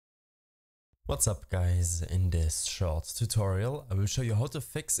What's up guys, in this short tutorial I will show you how to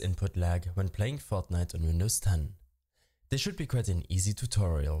fix input lag when playing Fortnite on Windows 10. This should be quite an easy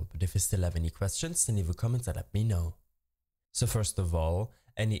tutorial, but if you still have any questions then leave a comment and let me know. So first of all,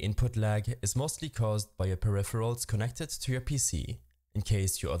 any input lag is mostly caused by your peripherals connected to your PC, in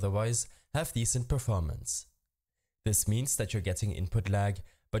case you otherwise have decent performance. This means that you're getting input lag,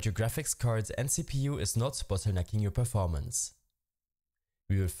 but your graphics card and CPU is not bottlenecking your performance.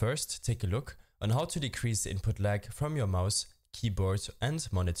 We will first take a look on how to decrease input lag from your mouse, keyboard and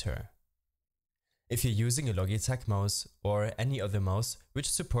monitor. If you're using a Logitech mouse or any other mouse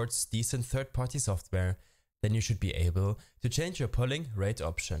which supports decent third-party software, then you should be able to change your polling rate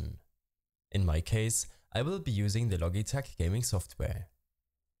option. In my case, I will be using the Logitech gaming software.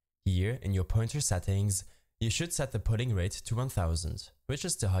 Here in your pointer settings, you should set the polling rate to 1000, which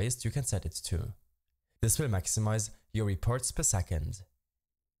is the highest you can set it to. This will maximize your reports per second.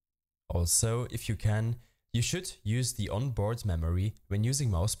 Also, if you can, you should use the onboard memory when using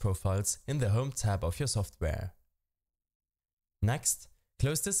mouse profiles in the Home tab of your software. Next,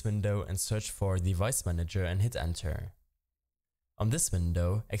 close this window and search for Device Manager and hit Enter. On this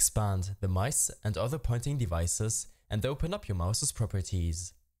window, expand the mice and other pointing devices and open up your mouse's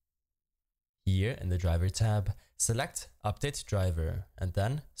properties. Here in the Driver tab, select Update Driver and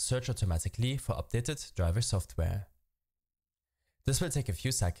then search automatically for updated driver software. This will take a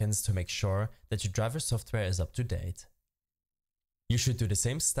few seconds to make sure that your driver software is up to date. You should do the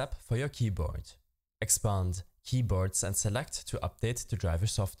same step for your keyboard. Expand Keyboards and select to update the driver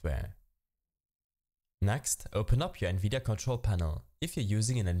software. Next, open up your NVIDIA control panel if you're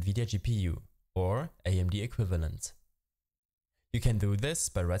using an NVIDIA GPU or AMD equivalent. You can do this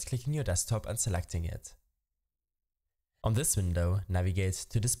by right-clicking your desktop and selecting it. On this window, navigate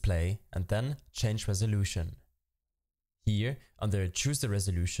to Display and then Change Resolution. Here, under Choose the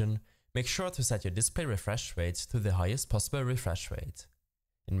Resolution, make sure to set your display refresh rate to the highest possible refresh rate.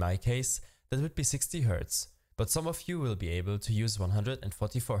 In my case, that would be 60 Hz, but some of you will be able to use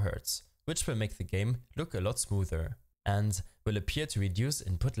 144 Hz, which will make the game look a lot smoother and will appear to reduce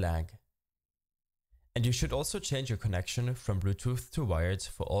input lag. And you should also change your connection from Bluetooth to wired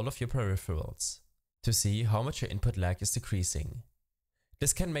for all of your peripherals to see how much your input lag is decreasing.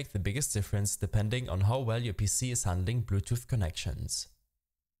 This can make the biggest difference depending on how well your PC is handling Bluetooth connections.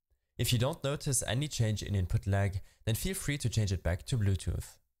 If you don't notice any change in input lag, then feel free to change it back to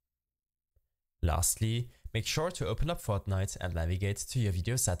Bluetooth. Lastly, make sure to open up Fortnite and navigate to your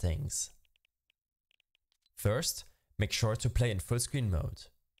video settings. First, make sure to play in full screen mode.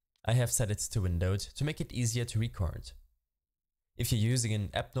 I have set it to windowed to make it easier to record. If you're using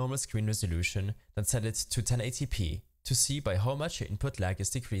an abnormal screen resolution, then set it to 1080p. To see by how much your input lag is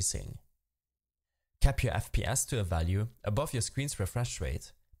decreasing. Cap your FPS to a value above your screen's refresh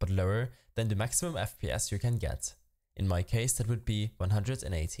rate, but lower than the maximum FPS you can get. In my case, that would be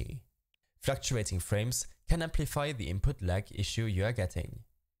 180. Fluctuating frames can amplify the input lag issue you are getting.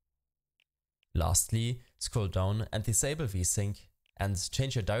 Lastly, scroll down and disable VSync and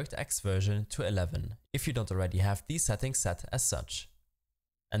change your DirectX version to 11 if you don't already have these settings set as such.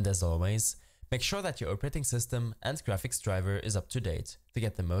 And as always, make sure that your operating system and graphics driver is up to date to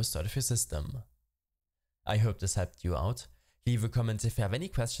get the most out of your system. I hope this helped you out. Leave a comment if you have any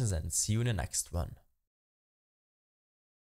questions and see you in the next one.